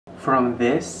from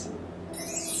this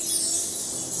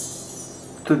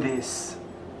to this.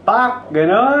 Pak!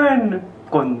 Ganon!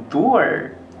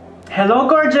 Contour! Hello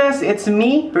gorgeous! It's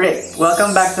me, Rick.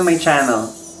 Welcome back to my channel.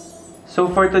 So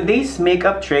for today's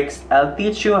makeup tricks, I'll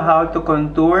teach you how to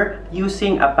contour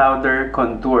using a powder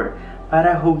contour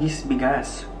para hugis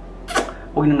bigas.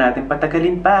 Huwag na natin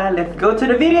patagalin pa. Let's go to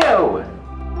the video!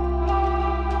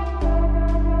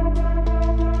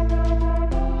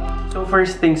 So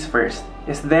first things first,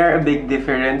 is there a big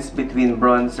difference between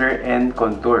bronzer and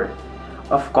contour?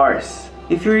 Of course.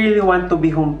 If you really want to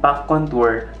be humpak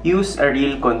contour, use a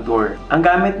real contour. Ang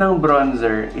gamit ng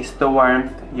bronzer is to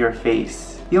warm your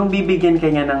face. Yung bibigyan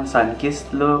ka niya ng sun-kissed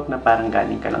look na parang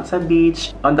galing ka lang sa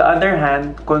beach. On the other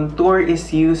hand, contour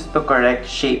is used to correct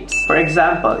shapes. For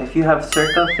example, if you have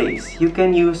circle face, you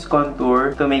can use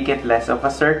contour to make it less of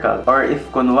a circle. Or if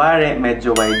kunwari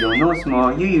medyo wide yung nose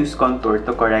mo, you use contour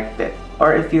to correct it.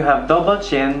 Or if you have double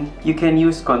chin, you can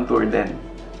use contour then.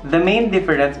 The main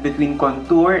difference between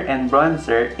contour and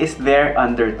bronzer is their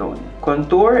undertone.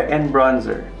 Contour and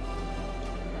bronzer.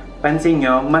 Pansin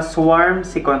nyo, mas warm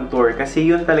si contour kasi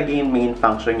yun talaga yung main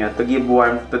function niya, to give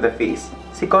warmth to the face.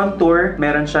 Si contour,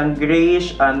 meron siyang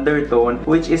grayish undertone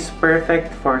which is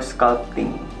perfect for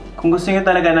sculpting. Kung gusto nyo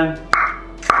talaga ng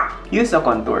use a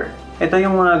contour. Ito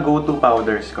yung mga go-to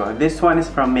powders ko. This one is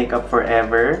from Makeup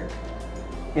Forever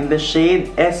in the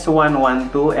shade S112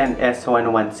 and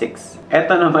S116.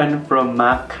 Ito naman from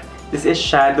MAC. This is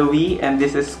shadowy and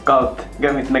this is sculpt.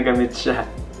 Gamit na gamit siya.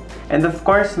 And of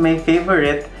course, my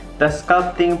favorite, the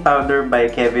Sculpting powder by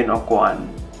Kevyn Aucoin.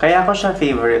 Kaya ko siya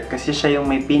favorite kasi siya yung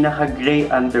may pinaka-gray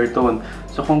undertone.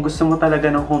 So kung gusto mo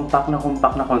talaga ng humpak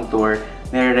na contour,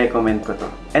 nire-recommend ko to.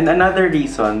 And another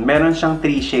reason, meron siyang 3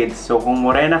 shades. So kung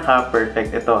morena ka,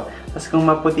 perfect ito. Tapos kung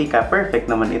maputi ka, perfect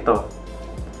naman ito.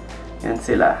 Yan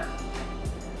sila.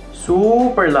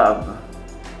 Super love.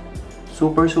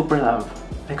 Super love.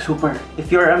 Like super. If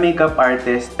you're a makeup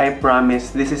artist, I promise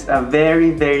this is a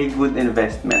very good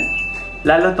investment.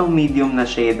 Lalo tong medium na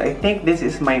shade. I think this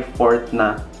is my 4th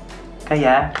na.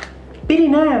 Kaya, pili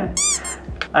na!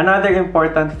 Another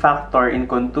important factor in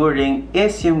contouring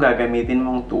is yung gagamitin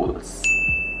mong tools.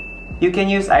 You can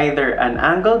use either an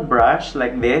angled brush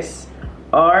like this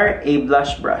or a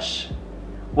blush brush.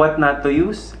 What not to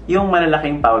use? Yung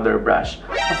malalaking powder brush.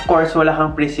 Of course, wala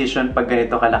kang precision pag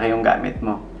ganito kalaki yung gamit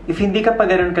mo. If hindi ka pa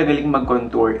ganun kagaling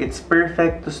mag-contour, it's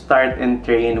perfect to start and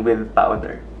train with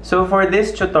powder. So for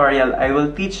this tutorial, I will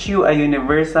teach you a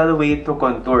universal way to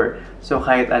contour. So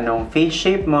kahit anong face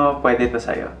shape mo, pwede to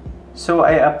sa'yo. So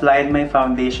I applied my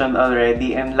foundation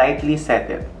already and lightly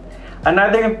set it.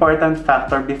 Another important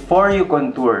factor before you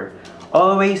contour,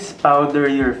 always powder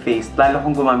your face, lalo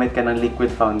kung gumamit ka ng liquid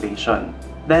foundation.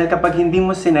 Dahil kapag hindi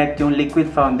mo sinet yung liquid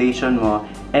foundation mo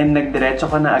and nagdiretso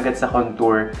ka na agad sa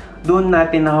contour, doon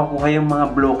natin nakukuha yung mga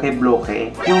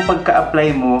bloke-bloke. Yung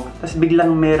pagka-apply mo, tapos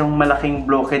biglang merong malaking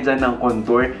bloke dyan ng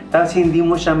contour, tapos hindi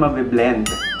mo siya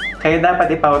mabiblend. Kaya dapat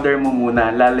i-powder mo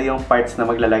muna, lalo yung parts na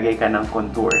maglalagay ka ng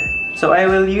contour. So I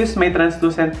will use my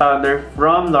translucent powder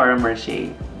from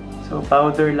Mercier. So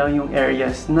powder lang yung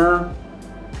areas na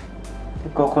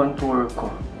i-contour ko.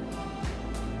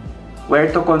 Where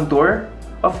to contour?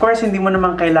 Of course, hindi mo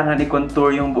naman kailangan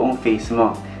i-contour yung buong face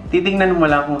mo. Titingnan mo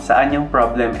lang kung saan yung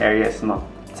problem areas mo.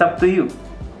 It's up to you.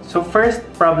 So first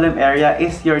problem area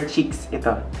is your cheeks.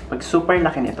 Ito. Pag super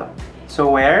laki nito.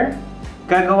 So where?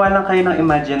 Gagawa lang kayo ng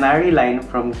imaginary line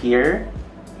from here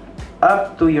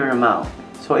up to your mouth.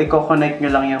 So i-connect nyo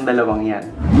lang yung dalawang yan.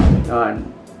 Yun.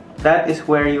 That is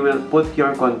where you will put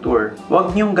your contour.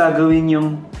 Huwag nyong gagawin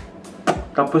yung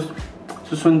tapos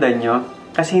susundan nyo.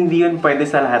 Kasi hindi yun pwede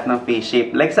sa lahat ng face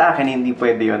shape. Like sa akin, hindi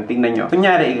pwede yun. Tingnan nyo.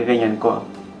 Kunyari, igaganyan ko.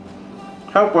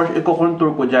 Tapos,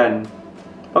 i-contour ko dyan.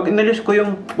 Pag inalis ko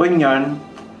yung ganyan,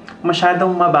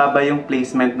 masyadong mababa yung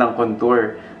placement ng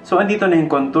contour. So, andito na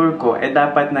yung contour ko,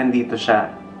 dapat nandito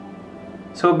siya.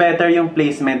 So, better yung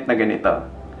placement na ganito.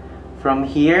 From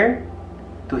here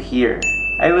to here.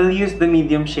 I will use the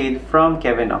medium shade from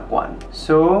Kevyn Aucoin.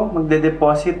 So,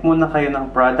 magde-deposit muna kayo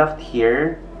ng product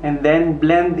here, and then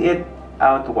blend it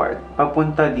outward,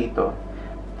 papunta dito.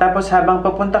 Tapos habang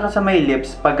papunta ka sa may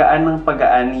lips, pagaan ng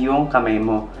pagaan yung kamay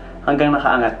mo hanggang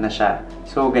nakaangat na siya.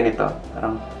 So ganito,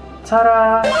 parang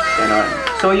tara! Ganon.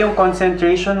 So yung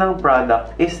concentration ng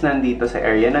product is nandito sa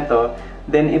area na to.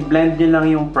 Then i-blend nyo lang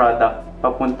yung product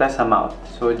papunta sa mouth.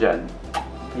 So dyan.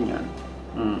 Ganyan.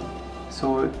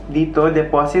 So dito,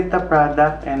 deposit the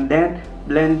product and then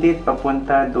blend it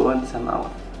papunta doon sa mouth.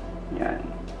 Yan.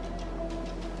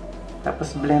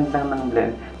 Tapos blend lang ng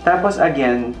blend. Tapos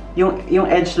again, yung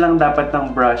edge lang dapat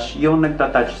ng brush, yung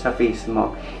nagtatouch sa face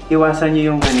mo. Iwasan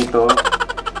nyo yung ganito.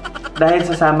 Dahil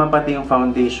sasama pati yung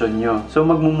foundation nyo. So,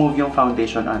 magmumove yung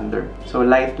foundation under. So,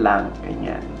 light lang.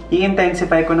 Ganyan.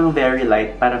 I-intensify ko ng very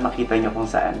light para makita nyo kung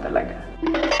saan talaga.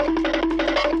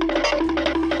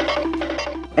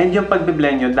 And yung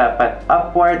pagbiblend nyo dapat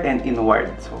upward and inward.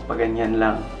 So, pag ganyan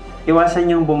lang. Iwasan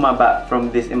yung bumaba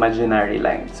from this imaginary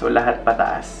line. So, lahat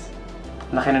pataas.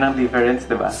 Laki na ng difference,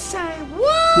 diba?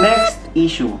 Next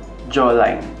issue,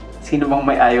 jawline. Sino bang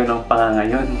may ayaw ng panga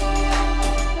ngayon?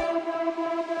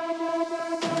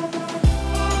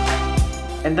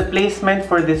 And the placement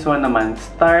for this one naman,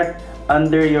 start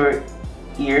under your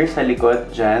ear sa likod,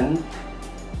 dyan.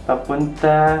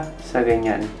 Papunta sa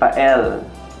ganyan, pa-L.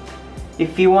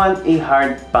 If you want a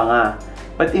hard panga,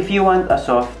 but if you want a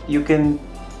soft, you can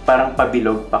parang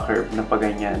pabilog, pa-curve na pa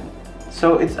ganyan.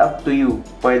 So, it's up to you.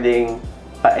 Pwedeng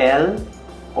pa-L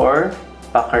or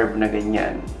pa-curve na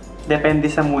ganyan. Depende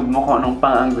sa mood mo kung anong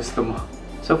panga ang gusto mo.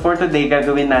 So, for today,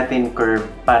 gagawin natin curve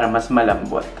para mas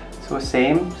malambot. So,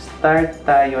 same. Start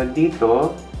tayo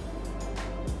dito.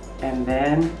 And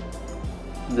then,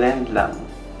 blend lang.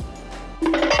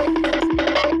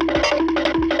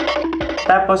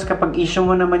 Tapos, kapag issue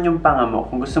mo naman yung panga mo,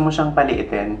 kung gusto mo siyang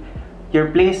paliitin,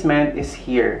 your placement is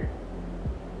here.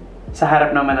 Sa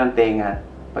harap naman ng tenga.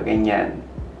 Pag ganyan.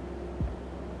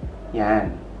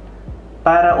 Yan.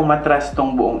 Para umatras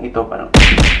tong buong ito. Parang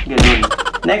ganun.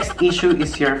 Next issue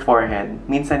is your forehead.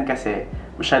 Minsan kasi,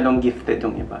 masyadong gifted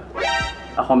yung iba.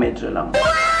 Ako medyo lang.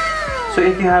 So,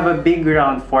 if you have a big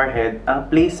round forehead,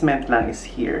 ang placement lang is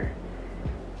here.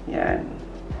 Yan.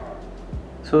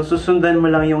 So, susundan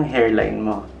mo lang yung hairline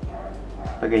mo.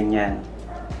 Pag ganyan.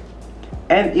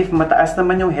 And if mataas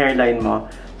naman yung hairline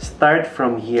mo, start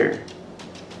from here.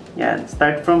 Yan.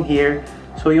 Start from here.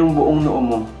 So, yung buong noo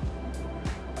mo.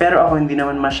 Pero ako hindi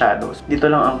naman masyado. Dito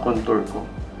lang ang contour ko.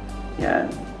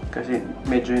 Yan. Kasi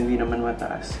medyo hindi naman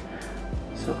mataas.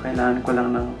 So, kailangan ko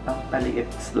lang ng pampaliit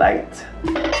slight.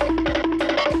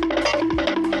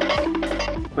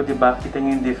 O, diba? Kita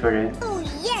nyo yung difference? Oh,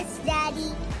 yes,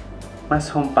 Daddy!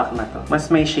 Mas humpak na to. Mas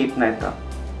may shape na ito.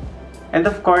 And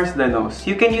of course, the nose.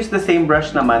 You can use the same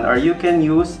brush naman or you can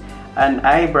use an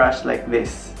eye brush like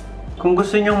this. Kung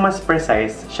gusto nyong mas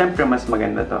precise, syempre mas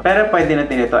maganda to. Pero pwede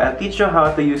natin ito. I'll teach you how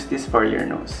to use this for your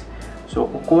nose. So,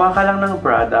 kukuha ka lang ng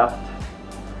product.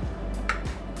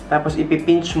 Tapos,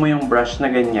 ipipinch mo yung brush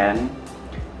na ganyan.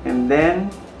 And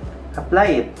then,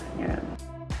 apply it. Yan.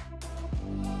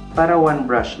 Para one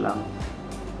brush lang.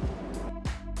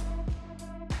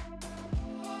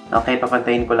 Okay,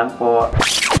 papantayin ko lang po.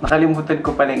 Nakalimutan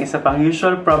ko pala yung isa pang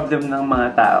usual problem ng mga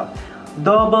tao.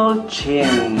 Double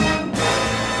chin.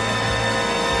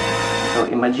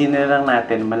 So, imagine na lang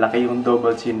natin, malaki yung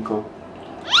double chin ko.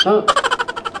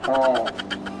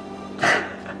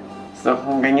 So,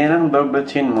 kung ganyan ang double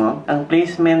chin mo, ang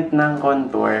placement ng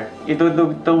contour,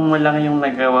 itudugtong mo lang yung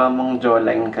nagawa mong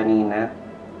jawline kanina.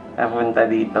 Papunta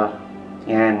dito.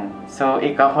 Yan. So,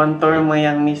 ika-contour mo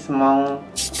yung mismong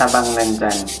tabang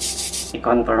nandyan.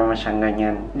 I-contour mo siyang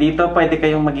ganyan. Dito, pwede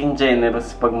kayong maging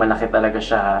generous pag malaki talaga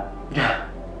siya, ha?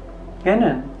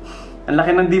 Ganun. Ang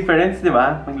laki ng difference, di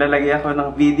ba? Maglalagay ako ng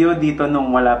video dito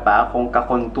nung wala pa akong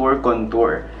ka-contour.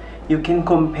 You can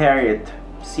compare it.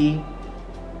 See?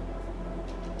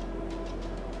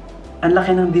 Ang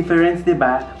laki ng difference, di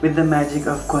ba? With the magic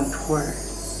of contour.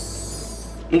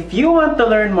 If you want to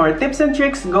learn more tips and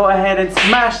tricks, go ahead and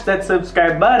smash that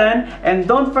subscribe button. And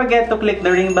don't forget to click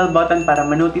the ring bell button para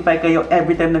ma-notify kayo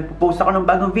every time nagpo-post ako ng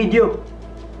bagong video.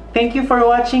 Thank you for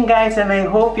watching, guys, and I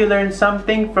hope you learned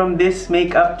something from this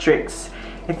makeup tricks.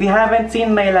 If you haven't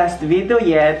seen my last video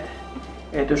yet,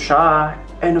 ito siya.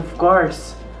 And of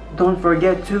course, don't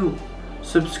forget to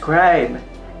subscribe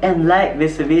and like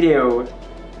this video.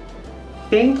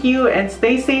 Thank you and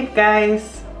stay safe,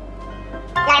 guys!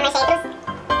 Learn my shapes.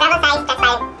 Travel size, cut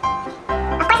 5.